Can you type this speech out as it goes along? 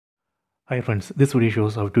Hi friends, this video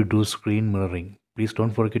shows how to do screen mirroring. Please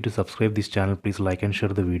don't forget to subscribe this channel. Please like and share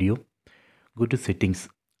the video. Go to settings,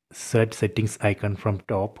 set settings icon from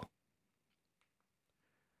top,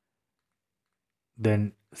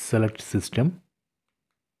 then select system.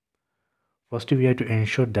 First we have to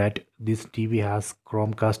ensure that this TV has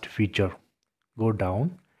chromecast feature. Go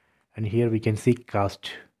down and here we can see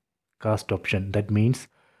cast option. That means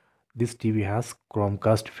this TV has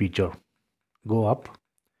chromecast feature. Go up,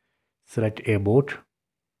 select about,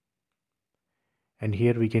 and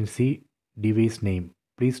here we can see device name.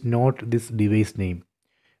 Please note this device name.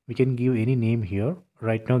 We can give any name here.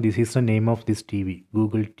 Right now this is the name of this TV,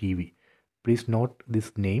 Google TV. Please note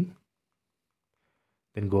this name.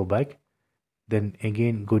 Then go back. Then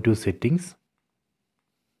again go to settings.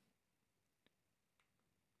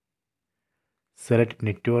 Select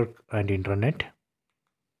network and internet.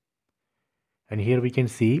 And here we can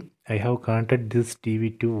see I have connected this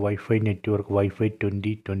TV to Wi-Fi network Wi-Fi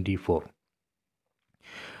 2024.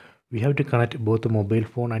 We have to connect both the mobile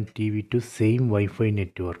phone and TV to same Wi-Fi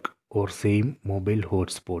network or same mobile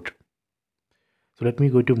hotspot. So let me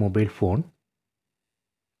go to mobile phone.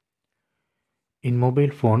 In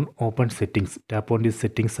mobile phone, open settings. Tap on this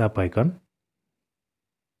settings app icon.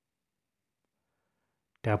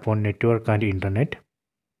 Tap on network and internet.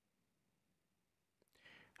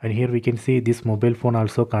 And here we can see this mobile phone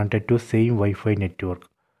also connected to same Wi-Fi network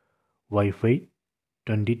Wi-Fi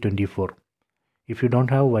 2024. If you don't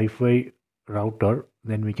have Wi-Fi router,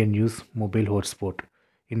 then we can use mobile hotspot.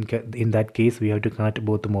 In that case, we have to connect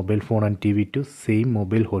both the mobile phone and TV to same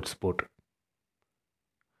mobile hotspot.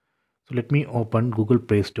 So let me open Google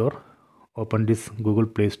Play Store. Open this Google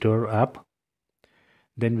Play Store app.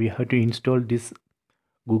 Then we have to install this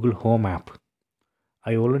Google Home app.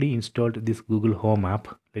 I already installed this Google Home app.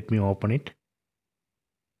 Let me open it.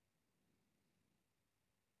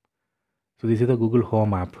 So this is the Google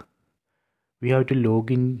Home app. We have to log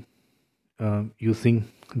in using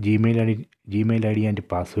Gmail ID and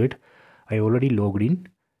password. I already logged in.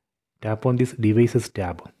 Tap on this devices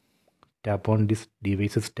tab. Tap on this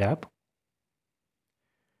devices tab.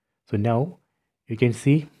 So now you can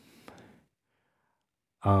see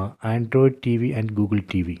Android TV and Google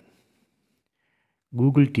TV.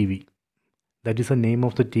 Google TV, that is the name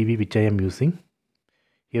of the TV which I am using.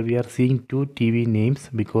 Here we are seeing two TV names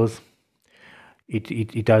because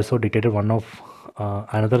it also detected one of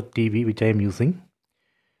another TV which I am using.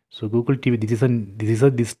 So Google TV, this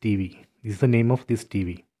is TV. This is the name of this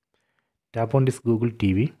TV. Tap on this Google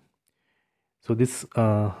TV. So this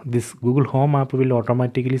Google Home app will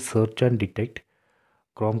automatically search and detect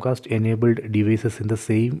Chromecast enabled devices in the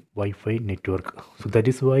same Wi-Fi network. So that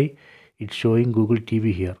is why it's showing Google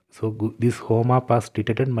TV here. So this Home app has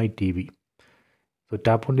detected my TV. So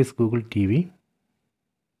tap on this Google TV.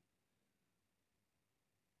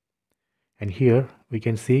 And here we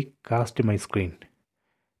can see cast my screen.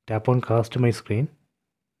 Tap on cast my screen.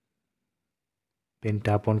 Then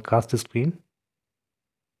tap on cast screen.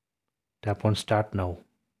 Tap on start now.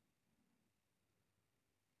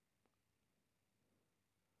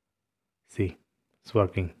 See, it's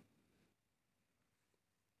working.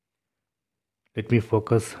 Let me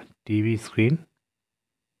focus TV screen.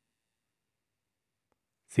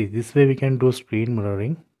 See, this way we can do screen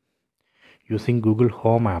mirroring using Google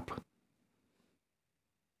Home app.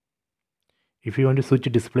 If you want to switch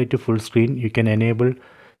display to full screen, you can enable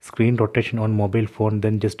screen rotation on mobile phone,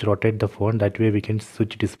 then just rotate the phone. That way we can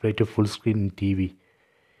switch display to full screen in TV.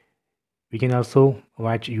 We can also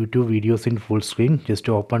watch YouTube videos in full screen. Just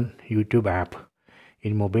to open YouTube app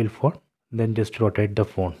in mobile phone, then just rotate the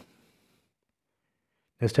phone.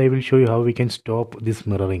 Next I will show you how we can stop this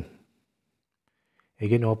mirroring.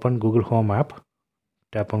 Again open Google Home app.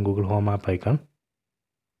 Tap on Google Home app icon.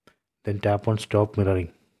 Then tap on stop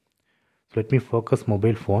mirroring. So let me focus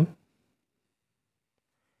mobile phone.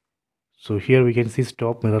 So here we can see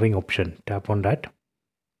stop mirroring option. Tap on that.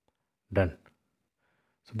 Done.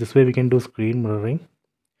 So this way we can do screen mirroring.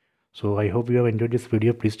 So I hope you have enjoyed this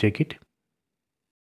video. Please check it.